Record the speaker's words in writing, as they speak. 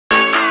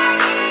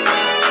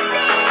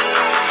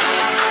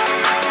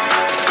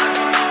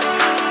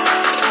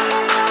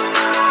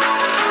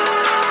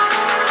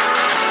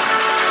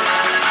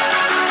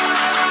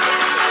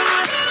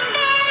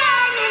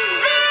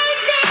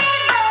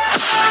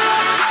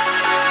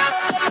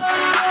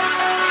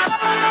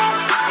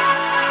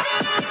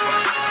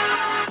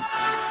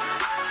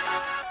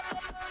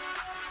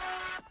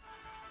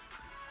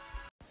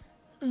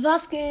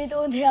Was geht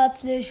und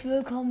herzlich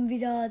willkommen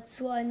wieder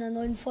zu einer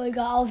neuen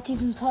Folge auf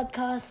diesem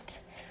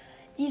Podcast.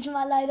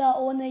 Diesmal leider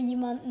ohne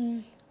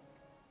jemanden.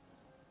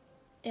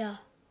 Ja,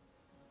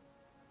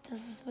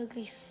 das ist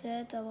wirklich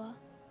sad, aber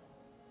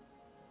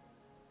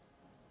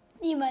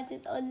niemand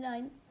ist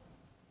online.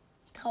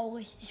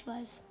 Traurig, ich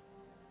weiß.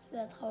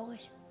 Sehr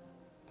traurig.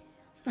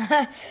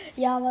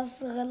 Ja, was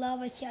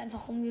laber ich hier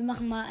einfach rum? Wir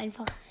machen mal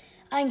einfach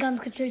ein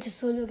ganz gechilltes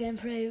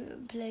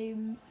Solo-Gameplay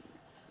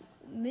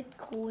mit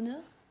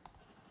Krone.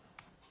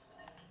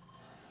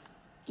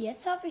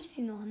 Jetzt habe ich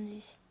sie noch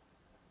nicht.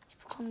 Ich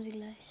bekomme sie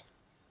gleich.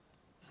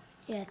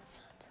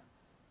 Jetzt.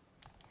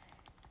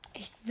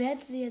 Ich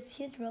werde sie jetzt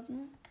hier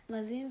droppen.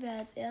 Mal sehen, wer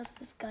als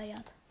erstes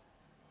geiert.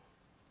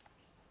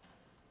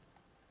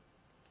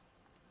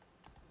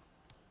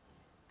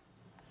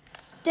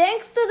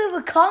 Denkst du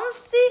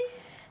bekommst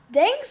sie?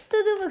 Denkst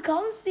du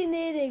bekommst sie?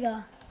 Nee,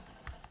 Digga.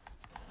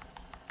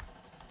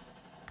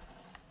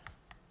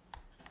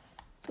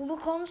 Du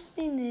bekommst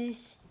sie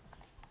nicht.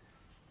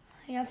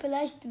 Ja,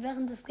 vielleicht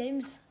während des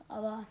Games,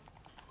 aber...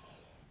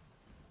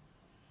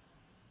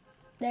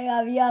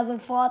 Digga, wie er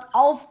sofort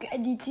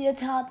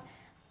aufgeeditiert hat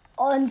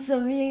und zu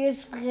mir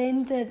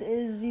gesprintet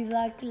ist,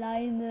 dieser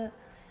kleine...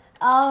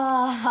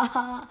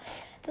 Ah,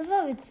 das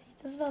war witzig,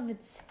 das war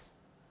witzig.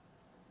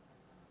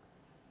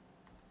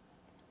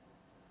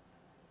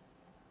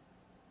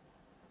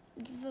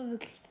 Das war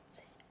wirklich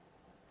witzig.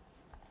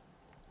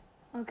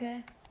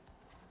 Okay.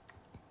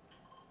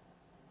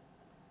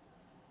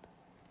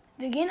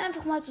 Wir gehen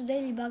einfach mal zu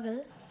Daily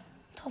Bugle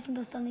und hoffen,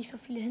 dass da nicht so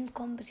viele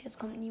hinkommen. Bis jetzt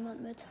kommt niemand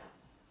mit.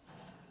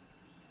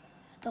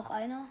 Doch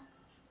einer.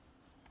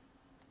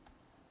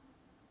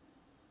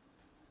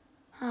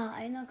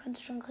 Einer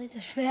könnte schon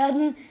kritisch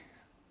werden.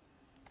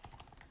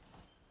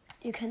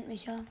 Ihr kennt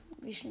mich ja,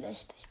 wie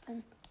schlecht ich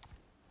bin.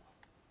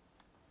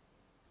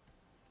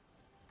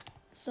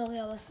 Sorry,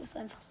 aber es ist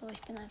einfach so. Ich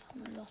bin einfach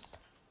nur lost.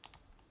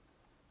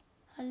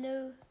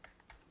 Hallo.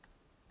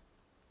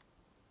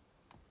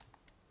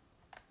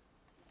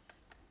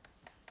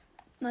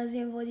 Mal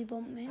sehen, wo die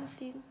Bomben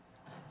hinfliegen.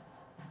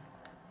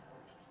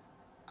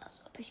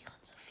 Als ob ich gerade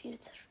so viel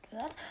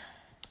zerstört.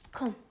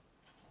 Komm.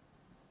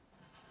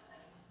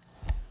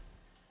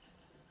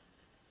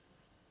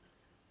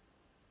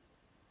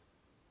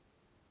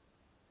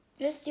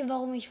 Wisst ihr,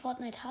 warum ich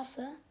Fortnite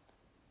hasse?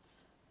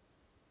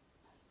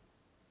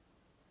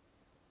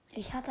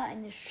 Ich hatte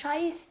eine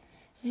scheiß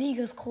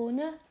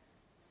Siegeskrone.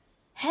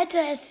 Hätte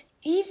es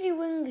Easy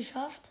Win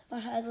geschafft.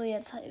 Wahrscheinlich, also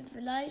jetzt halt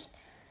vielleicht.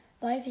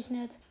 Weiß ich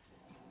nicht.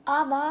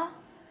 Aber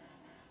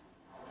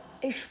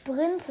ich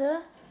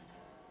sprinte.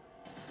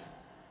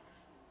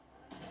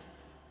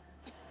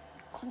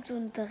 Kommt so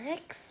ein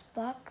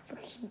Drecksbug.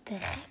 Wirklich ein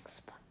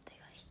Drecksbug,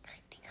 Digga. Ich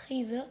krieg die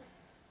Krise.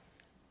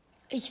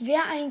 Ich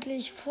wäre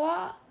eigentlich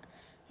vor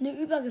eine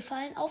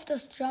übergefallen auf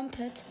das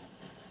Jumpet.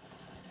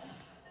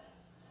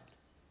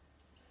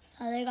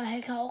 Ja, Digga,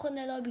 Hacker auch in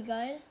der Lobby,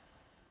 geil.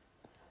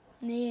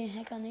 Nee,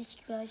 Hacker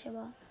nicht gleich,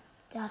 aber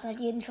der hat halt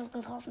jeden Schuss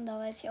getroffen, da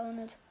weiß ich auch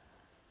nicht.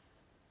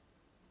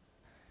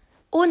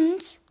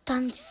 Und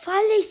dann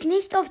falle ich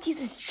nicht auf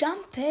dieses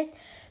Jumppad,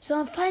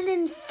 sondern falle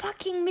einen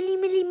fucking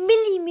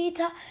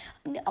Millimeter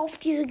auf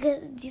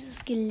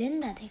dieses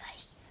Geländer,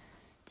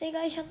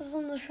 Digga. Ich hatte so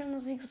eine schöne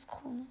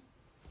Siegeskrone.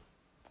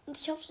 Und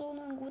ich habe so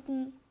einen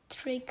guten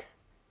Trick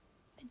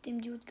mit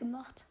dem Dude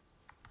gemacht.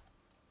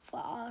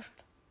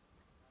 Verarscht.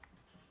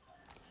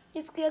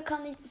 Jetzt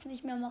kann ich das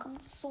nicht mehr machen.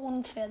 Das ist so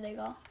unfair,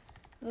 Digga.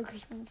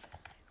 Wirklich unfair.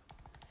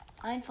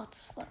 Einfach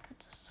das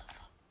Fortnite, das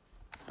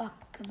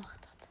verbuggt gemacht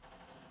hat.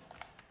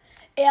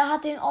 Er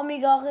hat den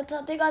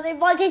Omega-Ritter, Digga.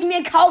 Den wollte ich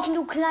mir kaufen,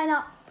 du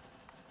kleiner...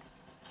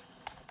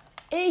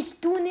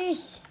 Du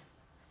nicht.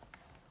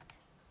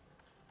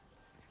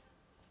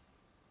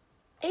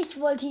 Ich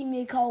wollte ihn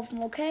mir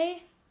kaufen,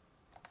 okay?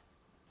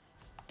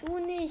 Du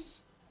nicht.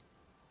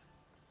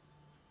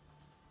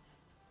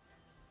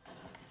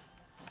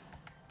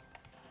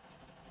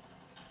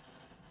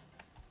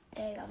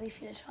 Digga, wie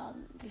viel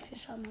Schaden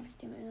habe ich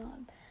dem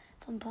innerhalb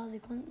von ein paar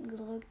Sekunden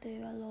gedrückt,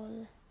 Digga,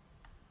 lol.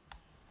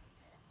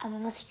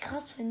 Aber was ich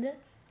krass finde,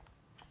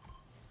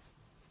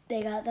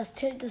 Digga, das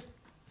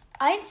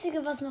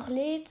Einzige, was noch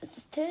lebt, ist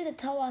das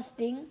Tilted Towers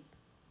Ding.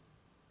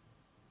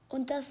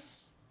 Und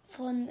das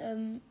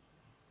von,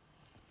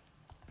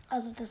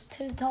 also das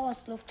Tilted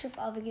Towers Luftschiff,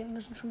 aber wir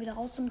müssen schon wieder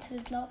raus zum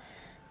Tilted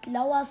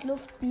Towers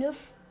Luft,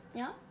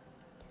 ja.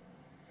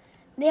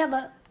 Nee,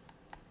 aber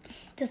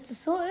dass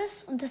das so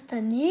ist und dass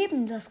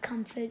daneben das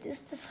Kampffeld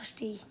ist, das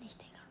verstehe ich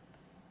nicht, Digga.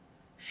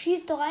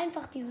 Schieß doch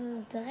einfach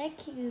diese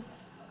dreckige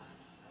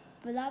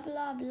bla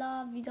bla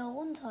bla wieder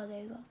runter,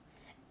 Digga.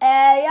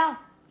 Ja.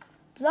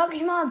 Sag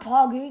ich mal ein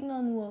paar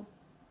Gegner nur.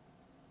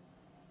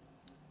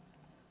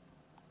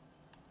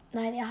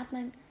 Nein, er hat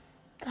meinen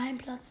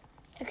Geheimplatz.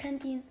 Er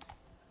kennt ihn.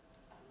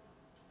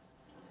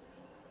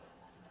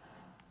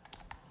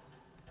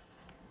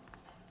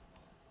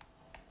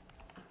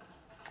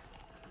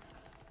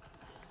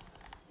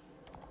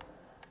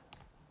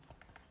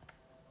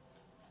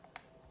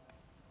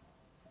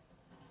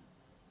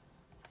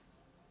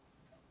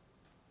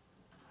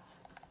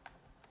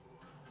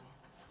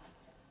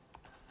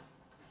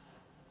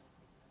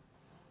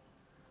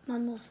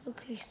 Man muss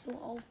wirklich so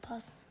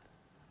aufpassen.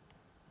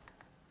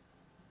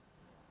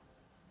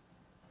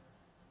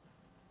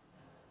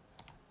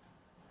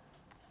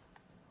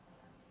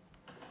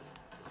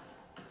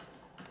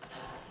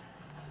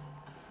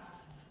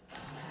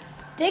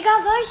 Digga,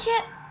 solche...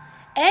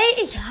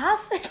 Ey, ich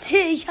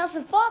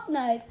hasse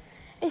Fortnite.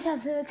 Ich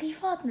hasse wirklich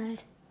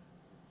Fortnite.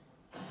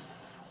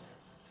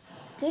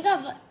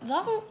 Digga,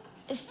 warum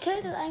ist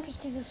Tilted eigentlich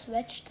dieses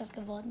Sweatstadt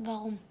geworden?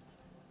 Warum?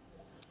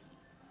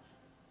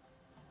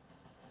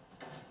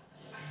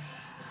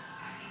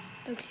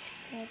 Wirklich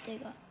sad,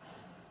 Digga.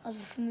 Also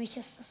für mich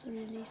ist das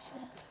really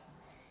sad.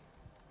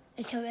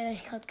 Ich habe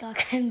ehrlich gerade gar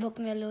keinen Bock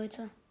mehr,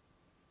 Leute.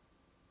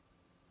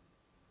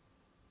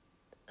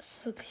 Das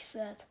ist wirklich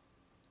sad.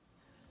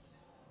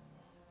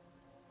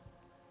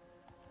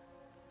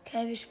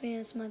 Okay, wir spielen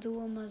jetzt mal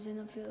Duo. Mal sehen,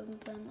 ob wir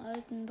irgendwann einen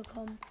alten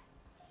bekommen.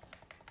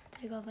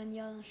 Digga, wenn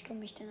ja, dann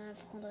stumm ich den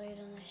einfach und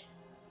rede nicht.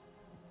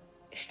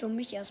 Ich stumm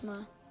mich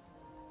erstmal.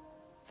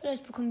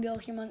 Vielleicht bekommen wir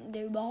auch jemanden,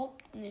 der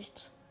überhaupt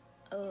nicht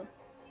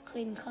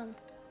reden kann.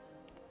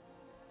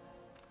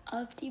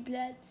 Auf die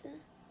Plätze.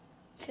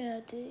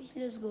 Fertig,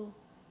 let's go.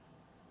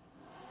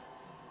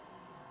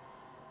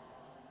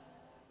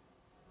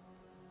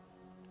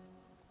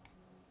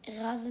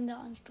 Rasender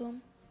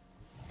Ansturm.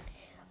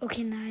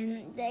 Okay,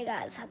 nein,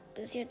 Digga, es hat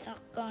bis jetzt noch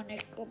gar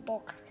nicht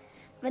gebockt.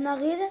 Wenn er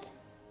redet,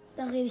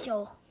 dann rede ich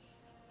auch.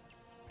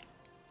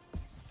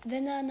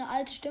 Wenn er eine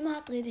alte Stimme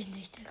hat, rede ich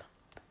nicht, Digga.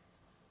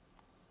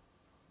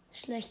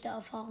 Schlechte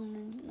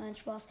Erfahrungen, nein,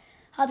 Spaß.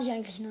 Hatte ich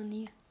eigentlich noch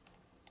nie.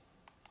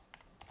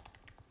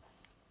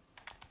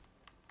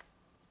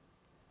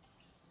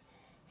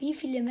 Wie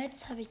viele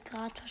Mets habe ich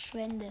gerade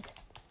verschwendet?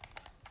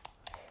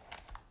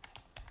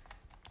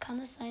 Kann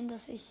es sein,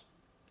 dass ich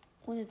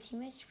ohne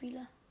Teammates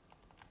spiele?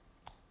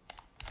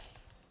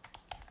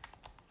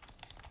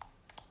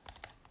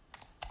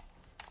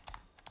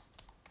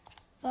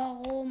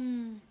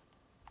 Warum?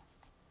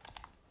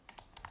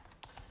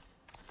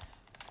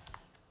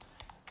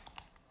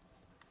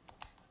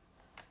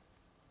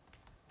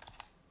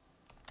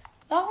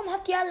 Warum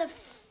habt ihr alle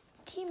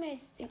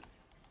Teammates?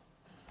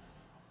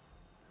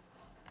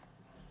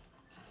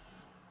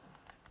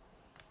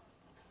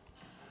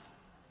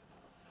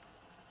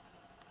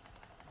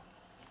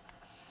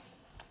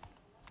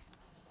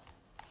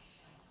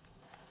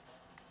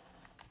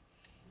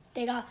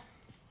 Digga,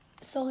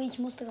 sorry, ich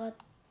musste gerade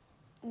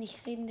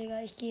nicht reden,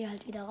 Digga. Ich gehe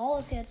halt wieder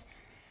raus jetzt.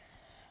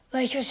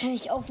 Weil ich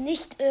wahrscheinlich auf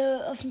nicht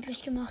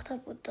öffentlich gemacht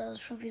habe und da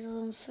schon wieder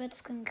so ein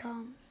Sweatskin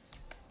kam.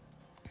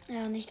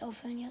 Ja, nicht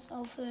auffüllen, jetzt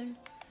auffüllen.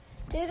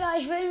 Digga,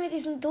 ich will mir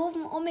diesen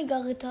doofen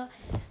Omega-Ritter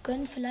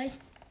gönnen.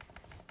 Vielleicht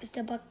ist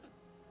der Bug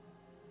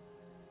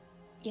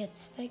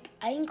jetzt weg.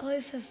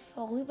 Einkäufe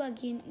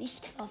vorübergehend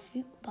nicht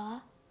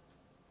verfügbar.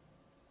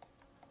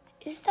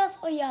 Ist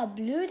das euer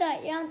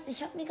blöder Ernst?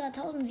 Ich habe mir gerade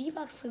 1000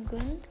 V-Bucks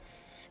gegönnt.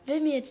 Will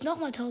mir jetzt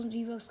nochmal 1000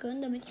 V-Bucks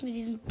gönnen, damit ich mir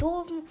diesen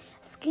doofen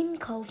Skin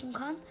kaufen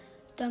kann.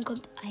 Dann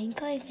kommt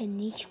Einkäufe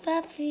nicht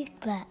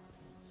verfügbar.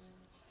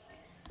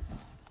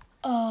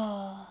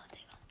 Oh,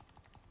 Digga.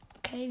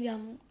 Okay, wir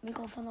haben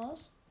Mikrofon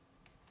aus.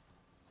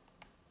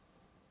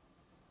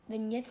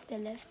 Wenn jetzt der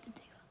Lefte,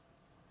 Digga.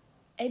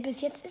 Ey,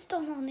 bis jetzt ist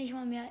doch noch nicht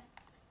mal mehr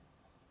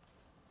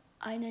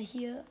einer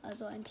hier,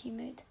 also ein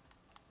Teammate.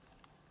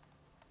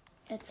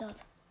 Jetzt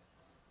hat.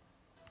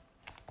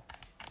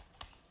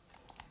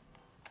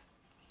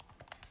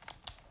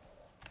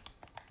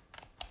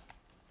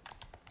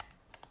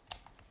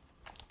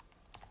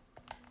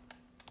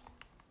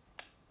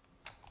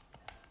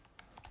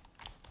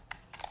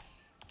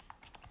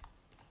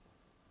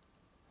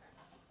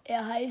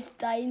 Er heißt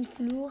Dein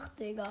Fluch,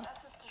 Digga.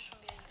 Was ist das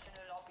schon wieder für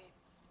eine Lobby?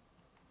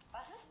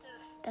 Was ist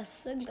das? Das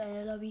ist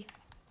irgendeine Lobby.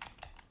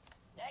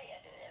 Ja,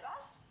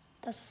 was?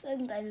 Das ist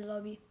irgendeine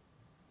Lobby.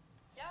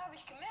 Ja, habe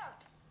ich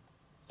gemerkt.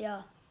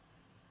 Ja.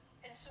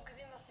 Hättest du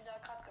gesehen, was die da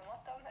gerade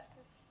gemacht haben,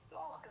 hättest du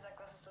auch gesagt,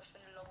 was ist das für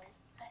eine Lobby?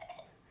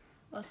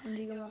 Was haben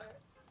die gemacht?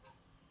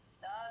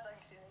 Da sag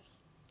ich dir nicht.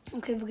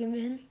 Okay, wo gehen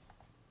wir hin?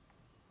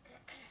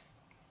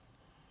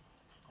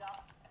 Ja.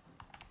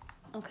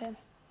 Okay.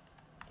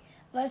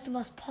 Weißt du,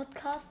 was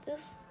Podcast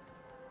ist?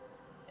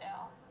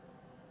 Ja.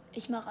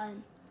 Ich mach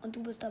einen. Und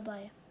du bist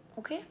dabei.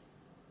 Okay?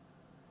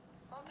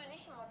 Warum bin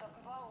ich immer da?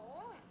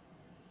 Warum?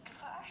 Du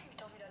verarschst mich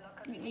doch wieder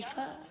locker.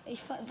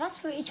 Ich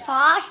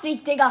verarsch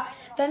dich, Digga.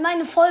 Wenn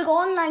meine Folge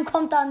online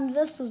kommt, dann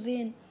wirst du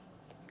sehen.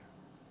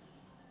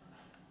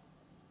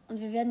 Und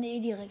wir werden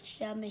eh direkt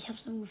sterben. Ich hab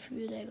so ein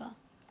Gefühl, Digga.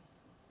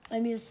 Bei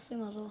mir ist es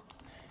immer so.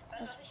 Weißt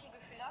du, was ich ein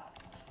Gefühl hab?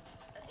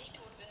 Dass ich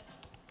tot bin.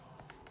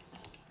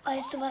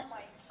 Weißt du was? Oh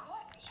mein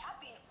Gott, ich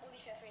hab ihn und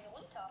ich werfe ihn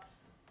runter.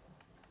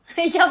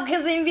 Ich hab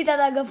gesehen, wie der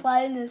da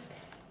gefallen ist.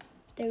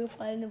 Der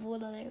gefallene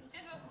Bruder, Digga.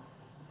 Hilfe!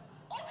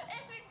 Oh, er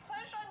ist wegen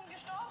Fallschaden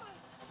gestorben.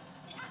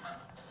 Ja,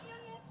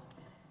 Junge.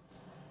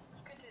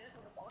 Ich könnte das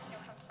so gebrauchen. Ich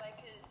hab schon 2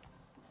 Kills.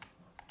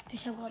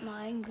 Ich hab grad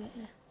mal einen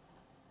Kill.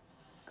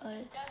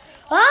 Geil. Ja, deswegen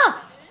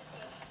Ah!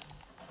 Hilfe.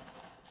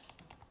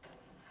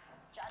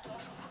 Ja, du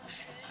hast schon 5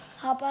 Schild.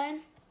 Hab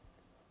einen.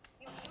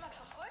 Jemand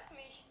verfolgt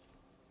mich.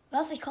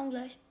 Was? Ich komm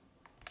gleich.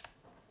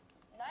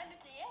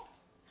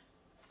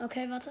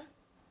 Okay, warte.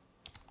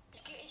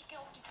 Ich geh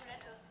auf die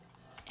Toilette.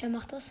 Er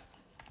macht das.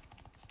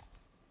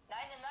 Nein,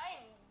 nein, nein.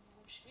 Das ist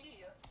ein Spiel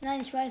hier. Nein,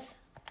 ich weiß.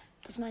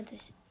 Das meinte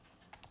ich.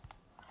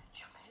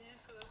 Junge,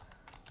 Hilfe.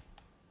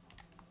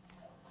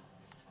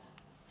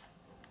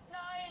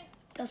 Nein.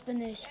 Das bin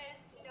ich.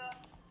 Er ist hier.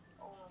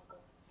 Oh mein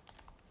Gott.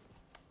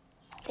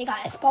 Digga,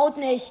 es baut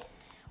nicht.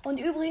 Und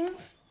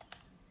übrigens,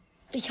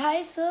 ich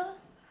heiße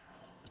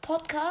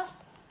Podcast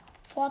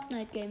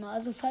Fortnite Gamer.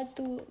 Also falls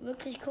du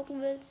wirklich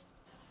gucken willst,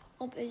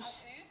 ob ich...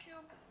 Hast du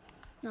YouTube?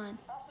 Nein.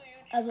 Hast du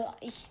YouTube? Also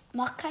ich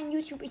mache kein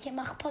YouTube, ich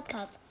mache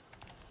Podcast.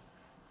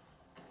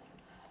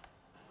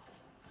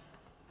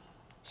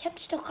 Ich habe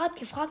dich doch gerade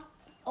gefragt,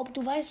 ob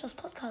du weißt, was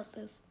Podcast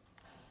ist.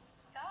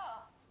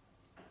 Ja.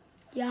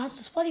 Ja, hast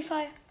du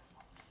Spotify?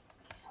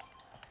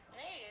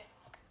 Nee.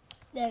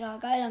 Digga,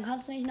 geil, dann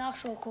kannst du nicht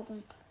Nachschau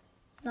gucken,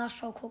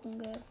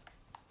 gell.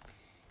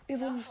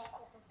 Übrigens, Nachschau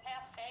gucken.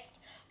 Perfekt.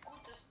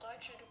 Gutes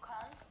Deutsche, du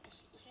kannst.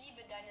 Ich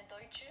liebe deine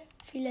Deutsche.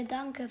 viele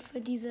Danke für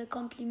diese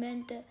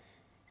Komplimente.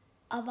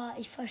 Aber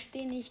ich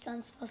verstehe nicht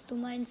ganz, was du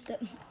meinst.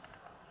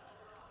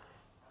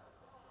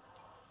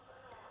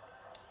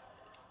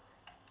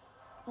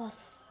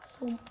 Was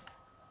zum...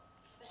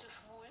 Bist du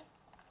schwul?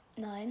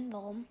 Nein,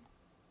 warum?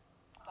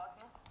 Frag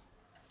ne?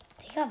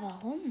 Digga,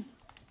 warum?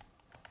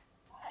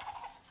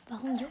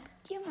 Warum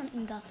juckt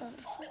jemanden das? Das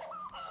ist so...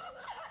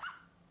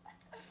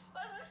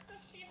 Was ist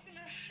das hier für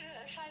eine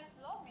scheiß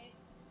Lobby?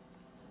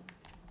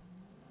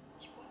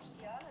 Ich bumst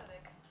die alle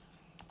weg.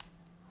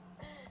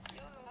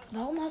 Junge, was ist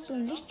Warum das hast du für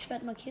ein eine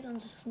Lichtschwert markiert und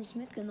es nicht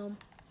mitgenommen?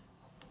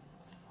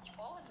 Lobby? Ich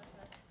brauche das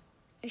nicht.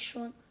 Ich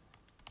schon.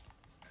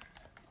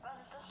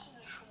 Was ist das für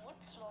eine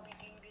Schmutzlobby,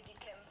 gegen wir die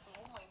kämpfen?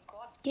 Oh mein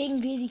Gott.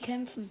 Gegen wir die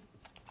kämpfen.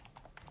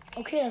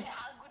 Okay, das... Ja,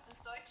 gutes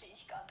Deutsche,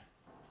 ich kann.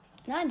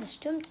 Nein, das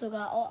stimmt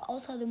sogar.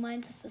 Außer du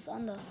meintest es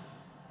anders.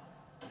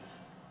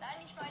 Nein,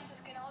 ich meinte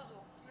es genauso.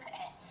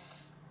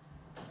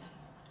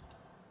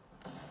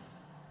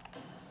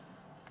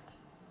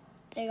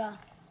 Digga.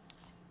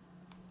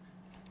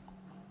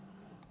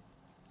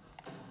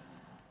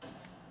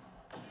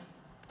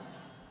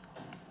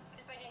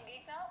 Ist bei den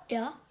Gegner?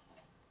 Ja?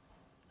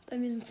 Bei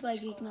mir sind 2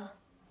 Gegner.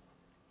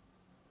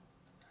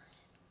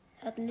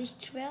 Er hat ein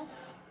Lichtschwert.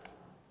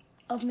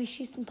 Auf mich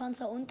schießt ein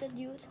Panzer und der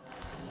Dude.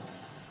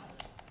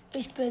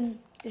 Ich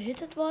bin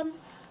gehittet worden.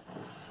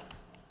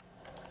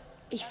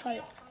 Ich fall.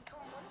 Geh auch vom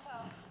Turm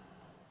runter.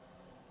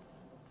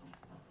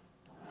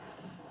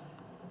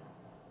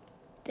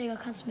 Digga,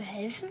 kannst du mir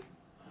helfen?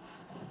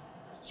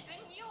 Ich bin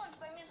hier und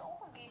bei mir ist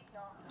auch ein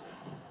Gegner.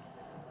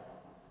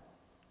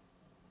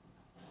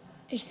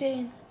 Ich sehe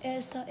ihn. Er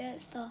ist da, er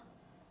ist da.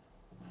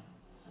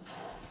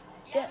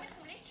 Ja, Ja. mit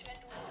dem Lichtschwert,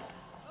 du Hund.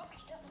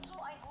 Wirklich, das ist so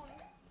ein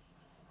Hund.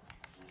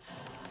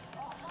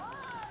 Oh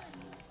Mann.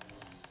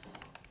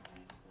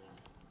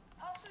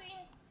 Hast du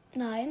ihn?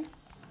 Nein.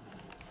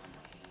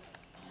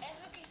 Er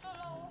ist wirklich so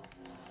low.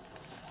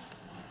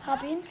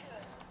 Hab ihn. Danke.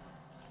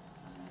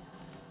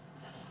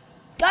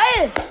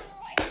 Geil!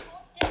 Oh mein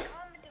Gott, der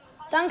kam mit dem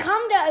Panzer.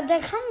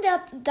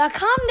 Dann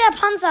kam der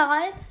Panzer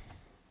rein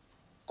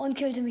und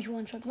killte mich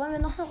One-Shot. Wollen wir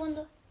noch eine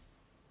Runde?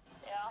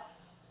 Ja.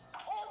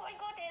 Oh mein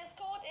Gott, er ist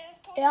tot, er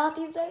ist tot. Er hat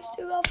ihn selbst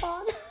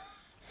überfahren.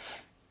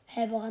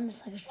 Hä, woran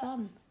ist er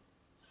gestorben?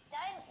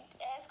 Nein,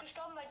 er ist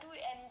gestorben, weil du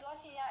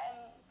hast ihn ja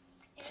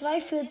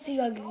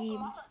 240er so gegeben.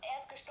 gemacht und er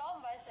ist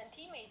gestorben, weil es sein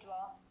Teammate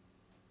war.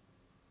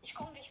 Ich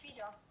komme gleich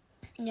wieder.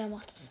 Ja,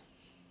 mach das.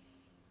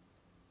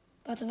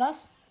 Warte,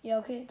 was? Ja,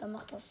 okay, dann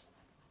mach das.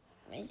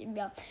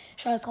 Ja,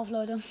 scheiß drauf,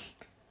 Leute.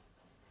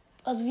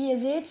 Also, wie ihr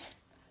seht,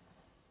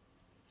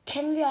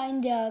 kennen wir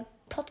einen, der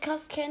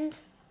Podcast kennt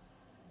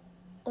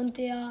und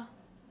der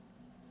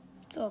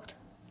zockt.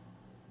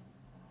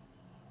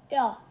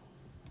 Ja.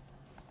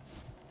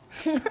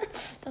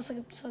 Das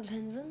ergibt zwar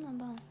keinen Sinn,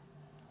 aber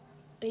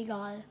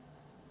egal.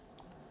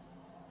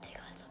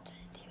 Digga, als ob der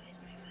den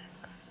Teammate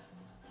reviven kann.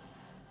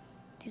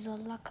 Dieser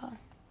Lacker.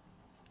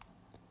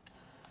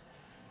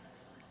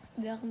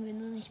 Wären wir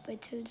nur nicht bei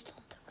Tilted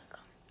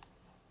runtergegangen.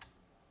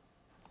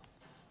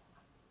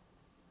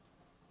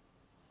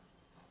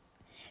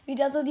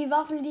 Wieder so die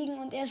Waffen liegen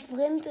und er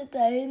sprintet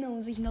dahin,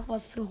 um sich noch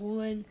was zu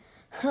holen.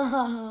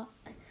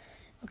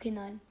 Okay,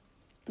 nein.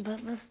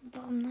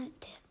 Warum nein?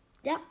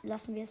 Ja,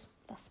 lassen wir es.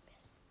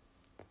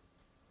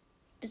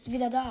 Bist du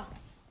wieder da?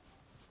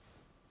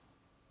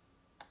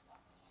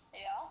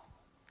 Ja.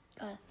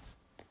 Geil.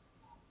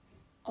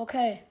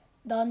 Okay,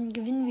 dann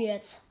gewinnen wir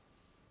jetzt.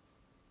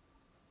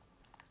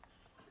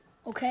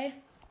 Okay,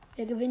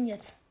 wir gewinnen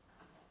jetzt.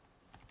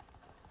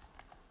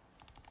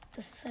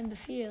 Das ist ein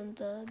Befehl und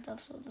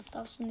das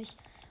darfst du nicht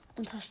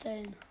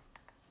unterstellen.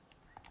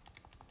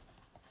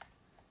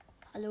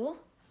 Hallo?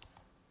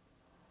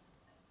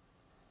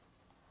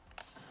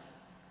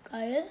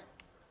 Geil.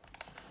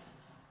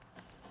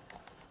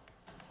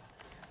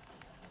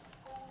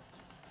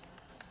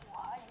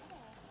 Oha,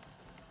 Junge.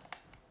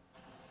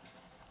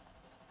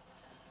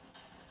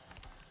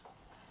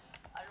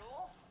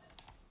 Hallo?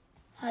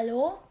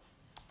 Hallo?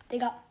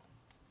 Digga.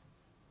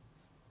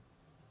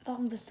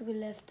 Warum bist du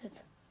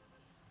geleftet?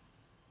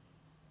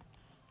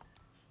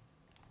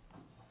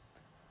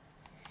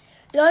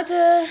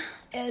 Leute,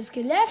 er ist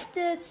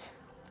geleftet.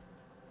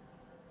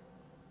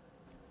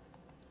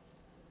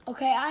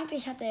 Okay,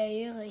 eigentlich hat er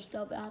Ehre. Ich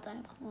glaube, er hat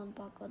einfach nur einen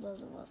Bug oder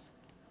sowas.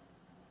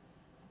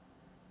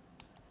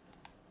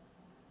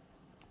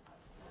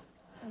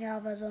 Ja,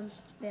 aber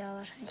sonst wäre er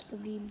wahrscheinlich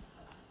geblieben.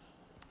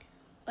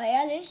 Aber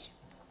ehrlich,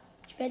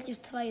 ich werde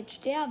jetzt zwar jetzt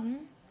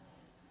sterben,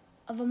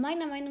 aber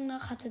meiner Meinung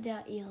nach hatte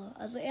der Ehre.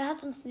 Also er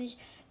hat uns nicht,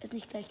 ist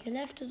nicht gleich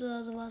geleftet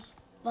oder sowas,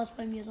 was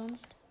bei mir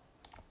sonst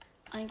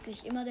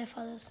eigentlich immer der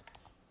Fall ist.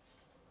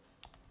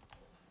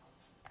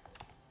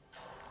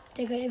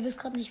 Digga, ihr wisst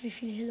gerade nicht, wie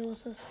viel hier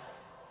los ist.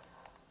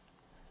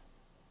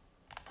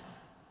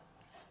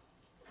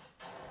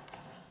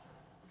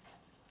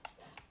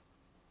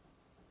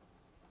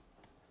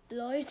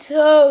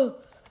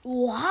 Leute,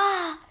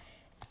 wow.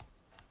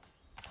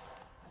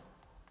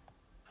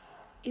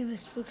 Ihr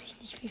wisst wirklich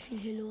nicht, wie viel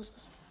hier los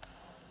ist.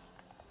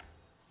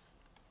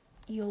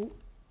 Jo.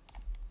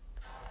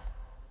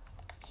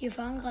 Hier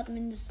fahren gerade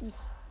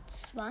mindestens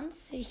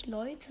 20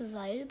 Leute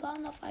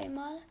Seilbahn auf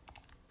einmal.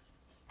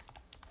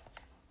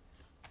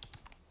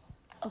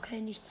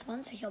 Okay, nicht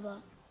 20,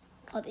 aber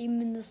gerade eben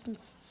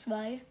mindestens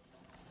 2.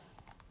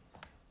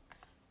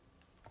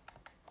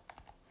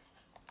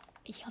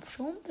 Ich habe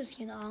schon ein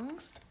bisschen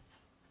Angst.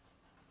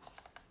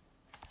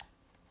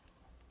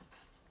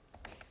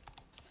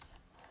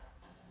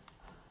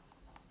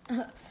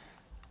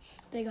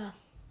 Digga.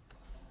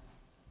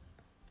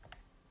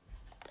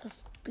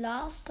 Das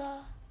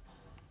Blaster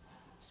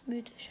ist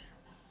mythisch.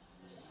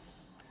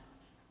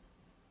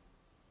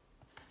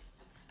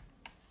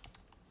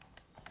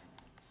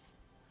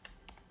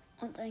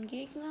 Und ein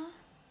Gegner.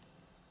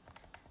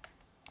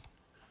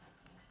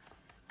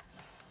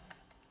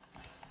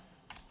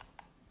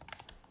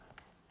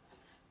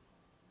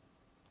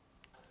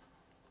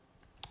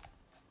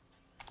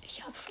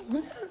 Ich habe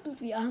schon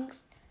irgendwie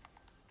Angst.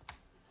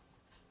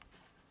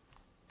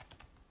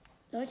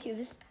 Leute, ihr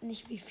wisst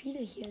nicht, wie viele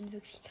hier in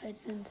Wirklichkeit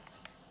sind.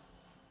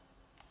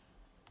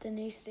 Der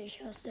nächste,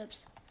 ich höre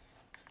Steps.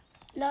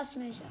 Lass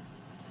mich.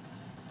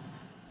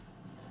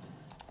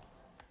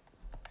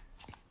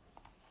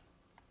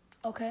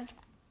 Okay.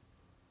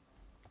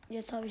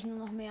 Jetzt habe ich nur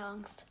noch mehr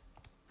Angst.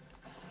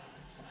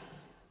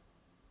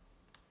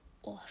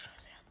 Oh,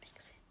 scheiße, er hat mich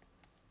gesehen.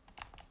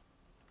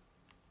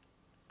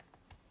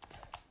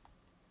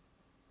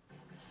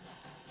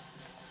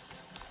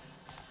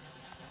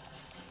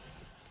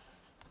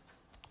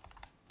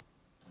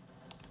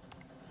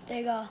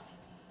 Digga,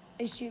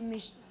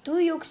 du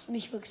juckst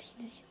mich wirklich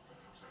nicht.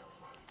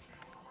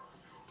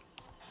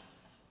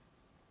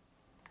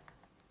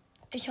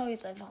 Ich hau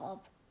jetzt einfach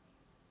ab.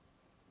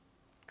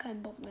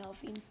 Kein Bock mehr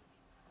auf ihn.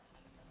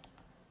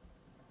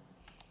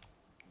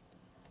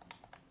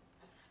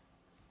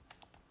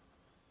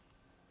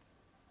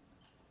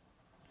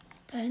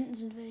 Da hinten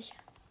sind welche.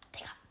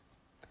 Digga.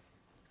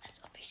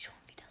 Als ob ich schon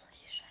wieder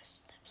solche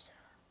scheiß Steps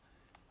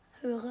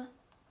höre.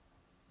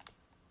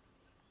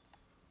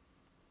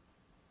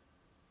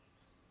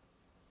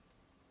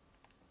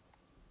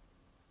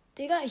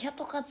 Digga, ich hab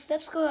doch gerade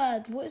Steps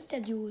gehört. Wo ist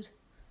der Dude?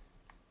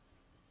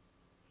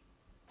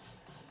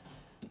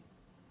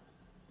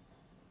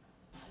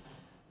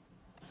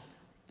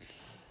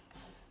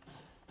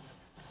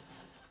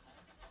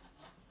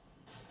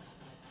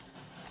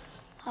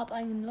 Hab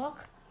einen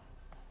Knock.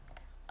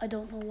 I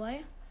don't know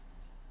why.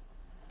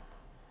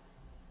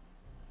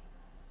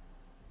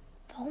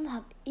 Warum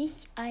hab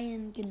ich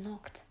einen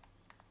genockt?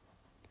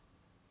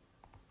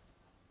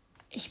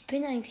 Ich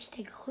bin eigentlich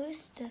der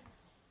größte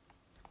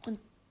und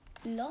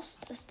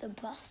losteste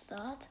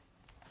Bastard,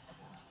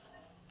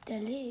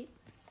 der lebt.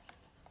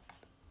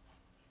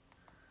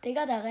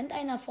 Digga, da rennt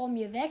einer vor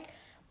mir weg.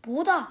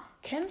 Bruder,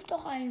 kämpf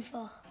doch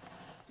einfach.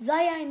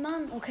 Sei ein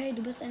Mann. Okay,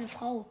 du bist eine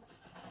Frau.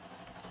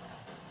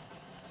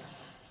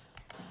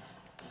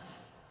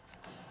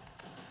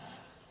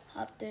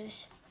 Hab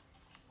dich.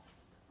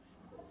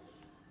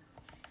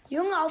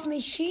 Junge, auf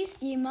mich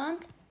schießt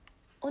jemand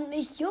und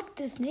mich juckt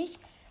es nicht,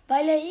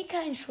 weil er eh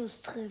keinen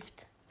Schuss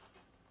trifft.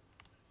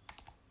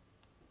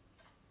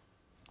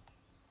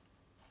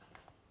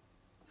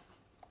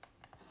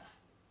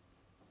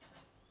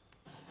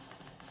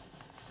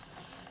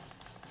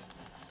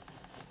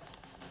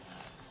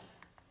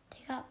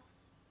 Digga,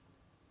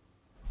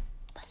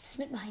 was ist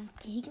mit meinem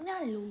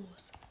Gegner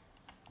los?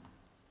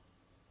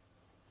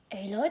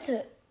 Ey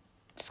Leute,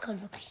 das ist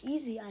gerade wirklich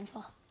easy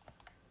einfach.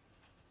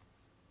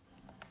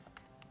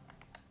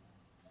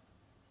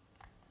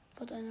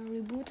 Wird einer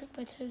rebootet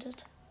bei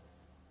Tilted?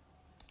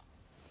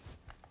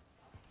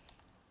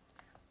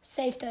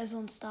 Safe, da ist so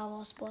ein Star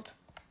Wars Bot.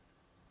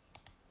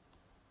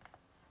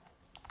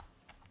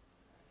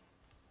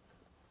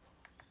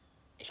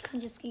 Ich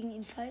könnte jetzt gegen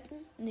ihn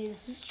fighten. Nee,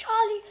 das ist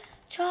Charlie.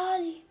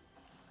 Charlie.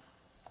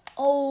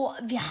 Oh,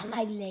 wir haben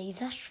ein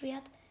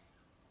Laserschwert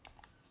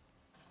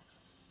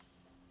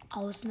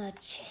aus einer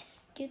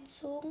Chest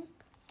gezogen.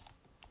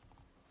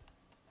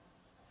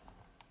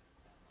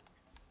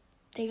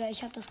 Digga,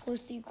 ich habe das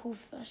größte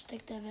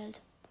IQ-Versteck der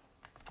Welt.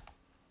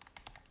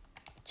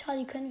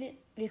 Charlie,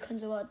 wir können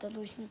sogar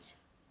dadurch mit...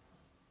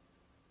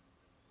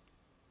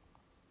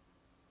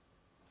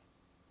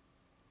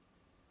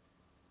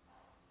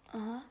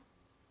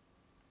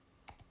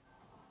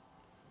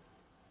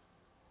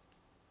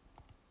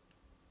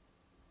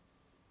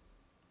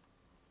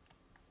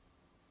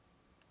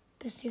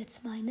 Bist du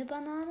jetzt meine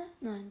Banane?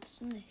 Nein,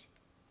 bist du nicht.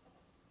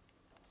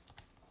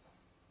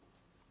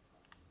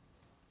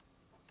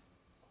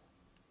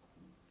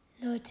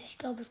 Leute, ich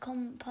glaube, es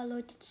kommen ein paar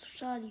Leute zu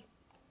Charlie.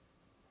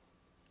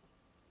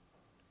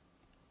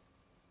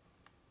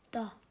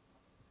 Da.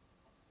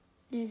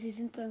 Ne, sie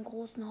sind beim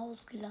großen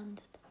Haus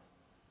gelandet.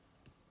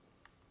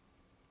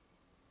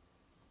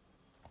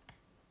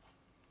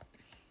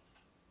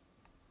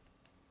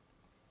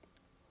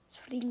 Jetzt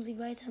fliegen sie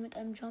weiter mit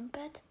einem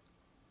Jump-Pad.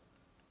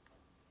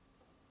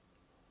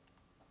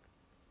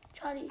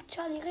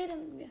 Charlie, rede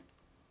mit mir.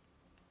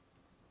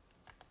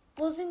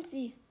 Wo sind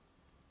sie?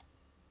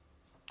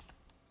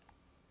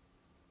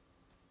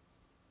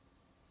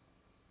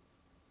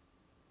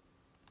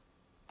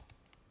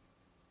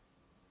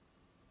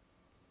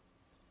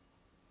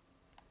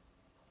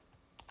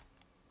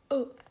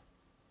 Oh.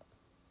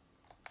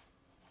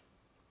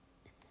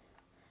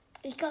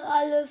 Ich kann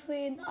alles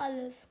sehen,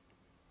 alles.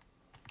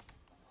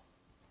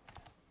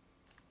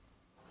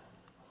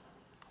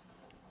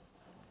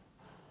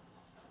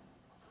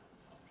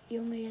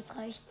 Junge, jetzt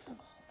reicht's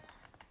aber.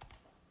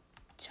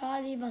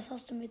 Charlie, was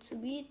hast du mir zu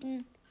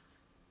bieten?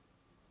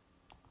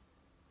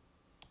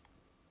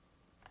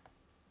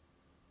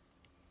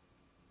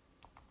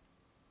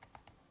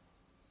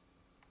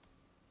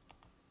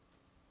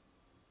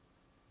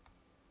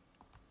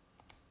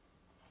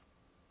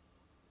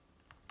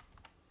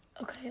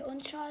 Okay,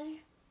 und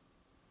Charlie?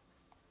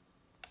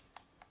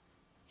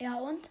 Ja,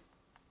 und?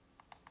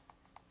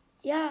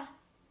 Ja.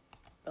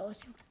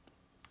 Los, Junge.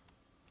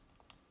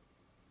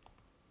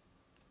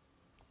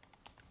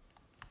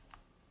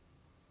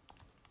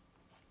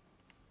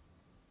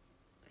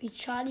 Wie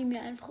Charlie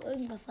mir einfach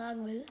irgendwas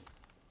sagen will.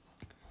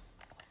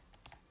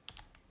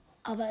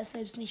 Aber es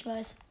selbst nicht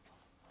weiß.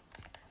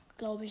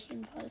 Glaube ich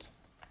jedenfalls.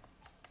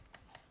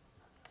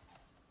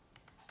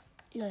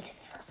 Leute,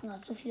 wir fressen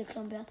gerade so viele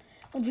Klombeeren.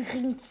 Und wir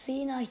kriegen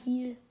 10er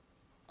Heal.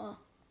 Oh.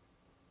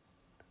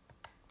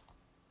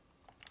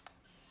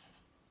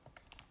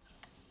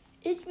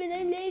 Ich bin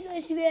ein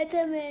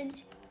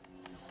Laserschwerter-Mensch.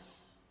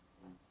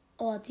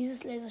 Oh,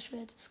 dieses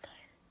Laserschwert ist geil.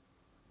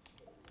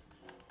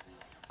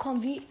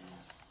 Komm, wie...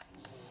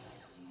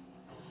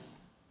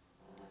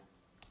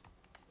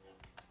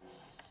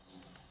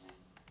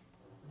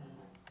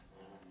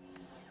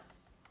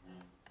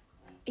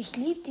 Ich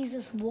liebe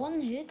dieses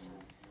One-Hit,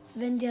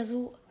 wenn der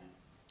so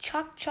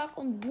Chuck, Chuck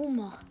und Boom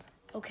macht.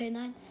 Okay,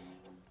 nein.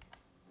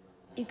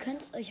 Ihr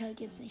könnt es euch halt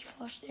jetzt nicht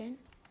vorstellen.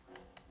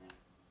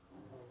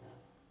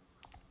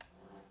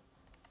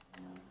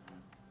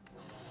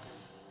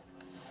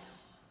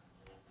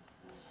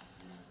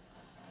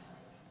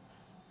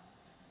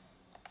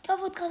 Da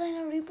wurde gerade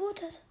einer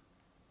rebootet.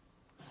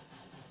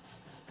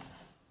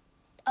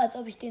 Als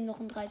ob ich dem noch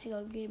einen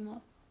 30er gegeben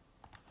habe.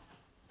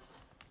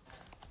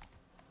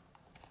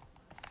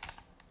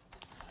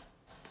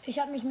 Ich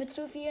habe mich mit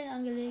zu vielen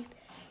angelegt.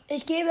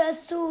 Ich gebe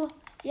es zu.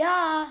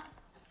 Ja.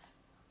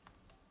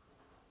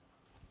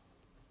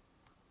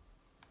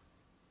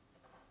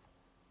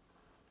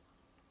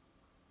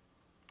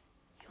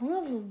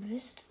 Junge, wo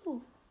bist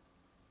du?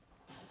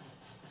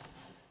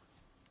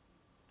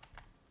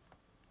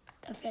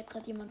 Da fährt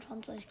gerade jemand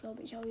Panzer. Ich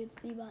glaube, ich hau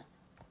jetzt lieber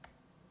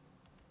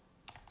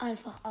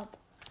einfach ab.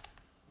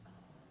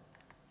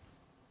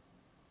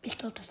 Ich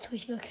glaube, das tue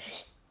ich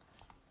wirklich.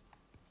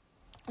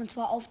 Und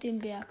zwar auf den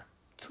Berg.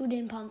 Zu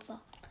dem Panzer.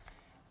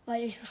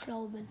 Weil ich so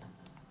schlau bin.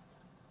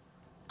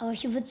 Aber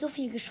hier wird so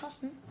viel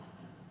geschossen.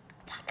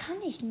 Da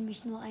kann ich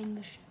mich nur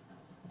einmischen.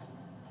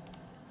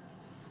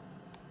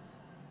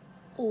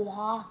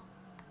 Oha.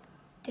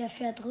 Der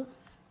fährt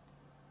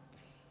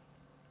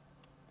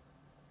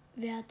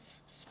rückwärts.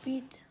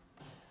 Speed.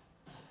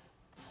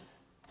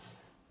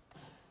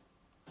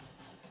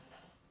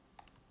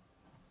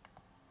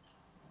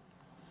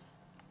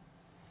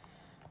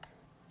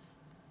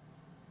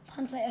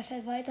 Panzer, er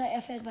fährt weiter,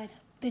 er fährt weiter.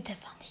 Bitte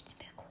fahr nicht den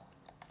Berg hoch.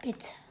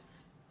 Bitte.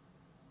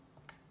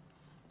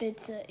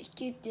 Bitte, ich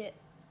gebe dir...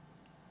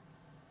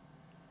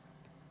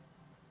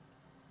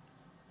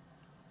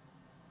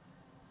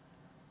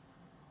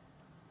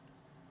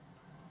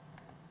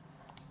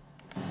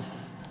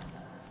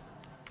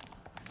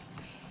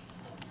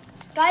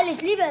 Geil,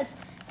 ich liebe es,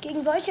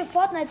 gegen solche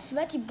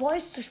Fortnite-Sweaty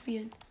Boys zu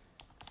spielen.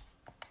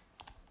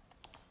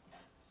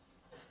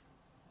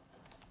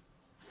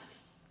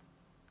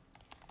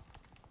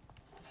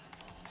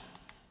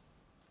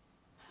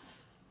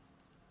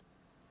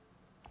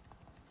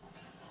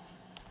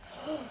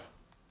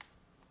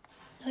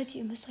 Leute,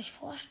 ihr müsst euch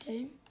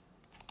vorstellen,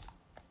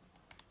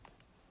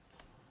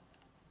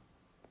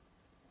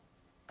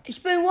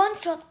 ich bin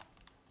One-Shot.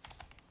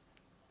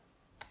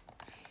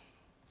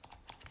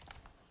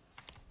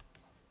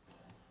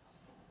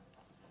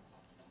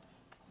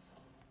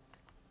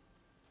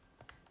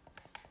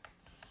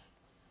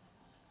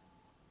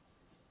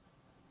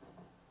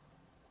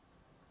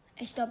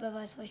 Ich glaube, er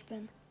weiß, wo ich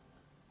bin.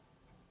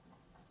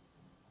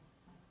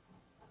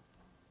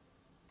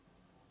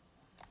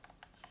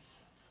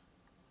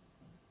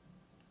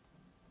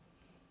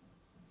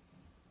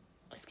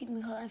 Es geht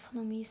mir gerade einfach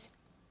nur mies.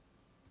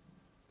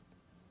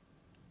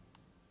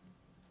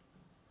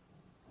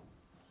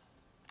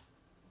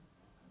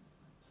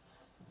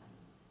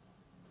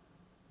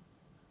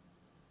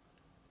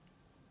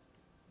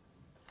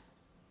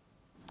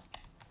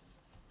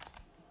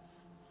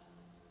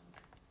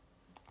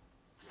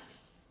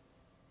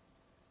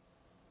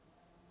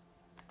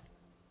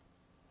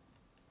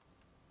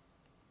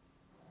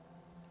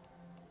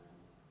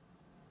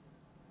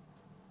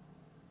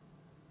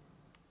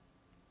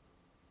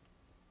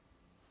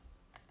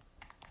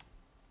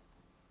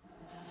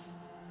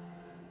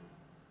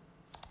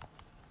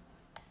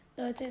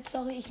 Leute,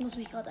 sorry, ich muss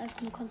mich gerade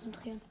einfach nur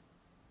konzentrieren.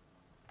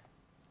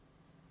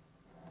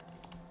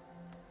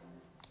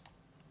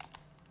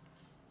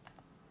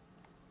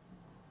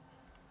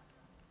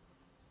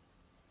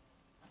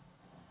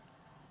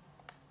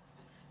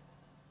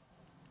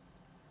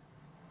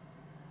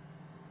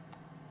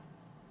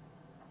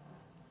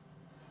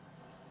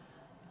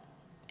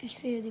 Ich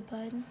sehe die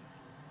beiden.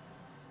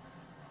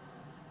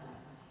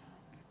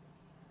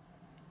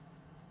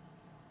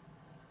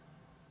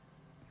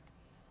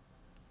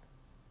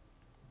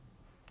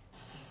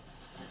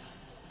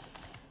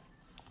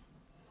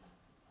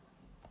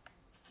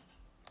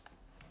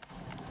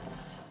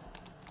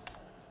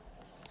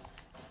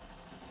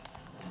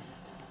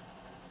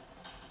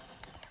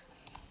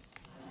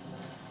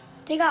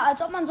 Digga,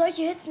 als ob man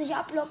solche Hits nicht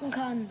abblocken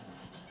kann.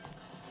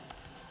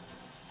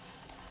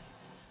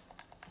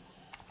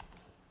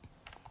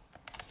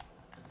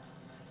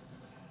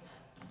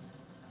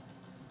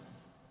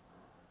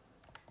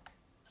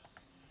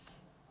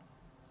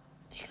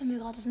 Ich kann mir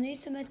gerade das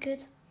nächste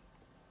Medkit.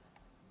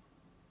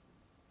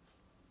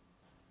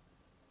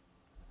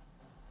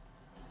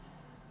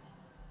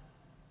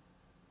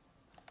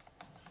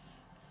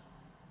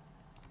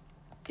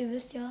 Ihr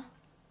wisst ja.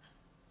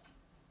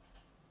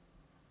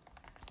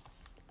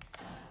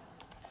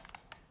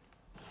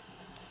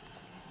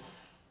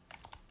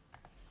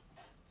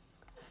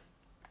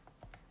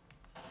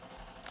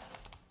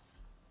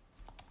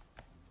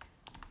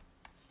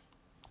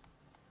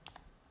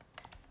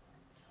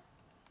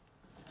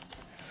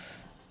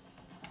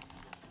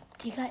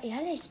 Digga,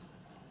 ehrlich?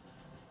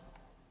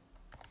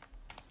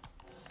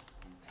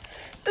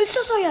 Ist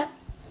das euer...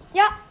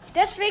 Ja,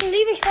 deswegen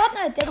liebe ich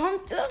Fortnite. Der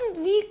kommt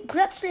irgendwie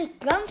plötzlich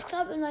ganz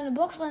knapp in meine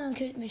Box rein und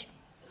killt mich.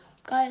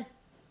 Geil.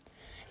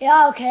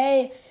 Ja,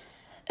 okay.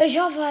 Ich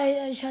hoffe,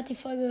 euch hat die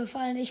Folge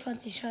gefallen. Ich fand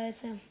sie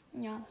scheiße.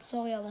 Ja,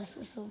 sorry, aber es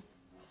ist so.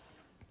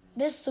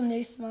 Bis zum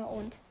nächsten Mal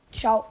und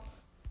ciao.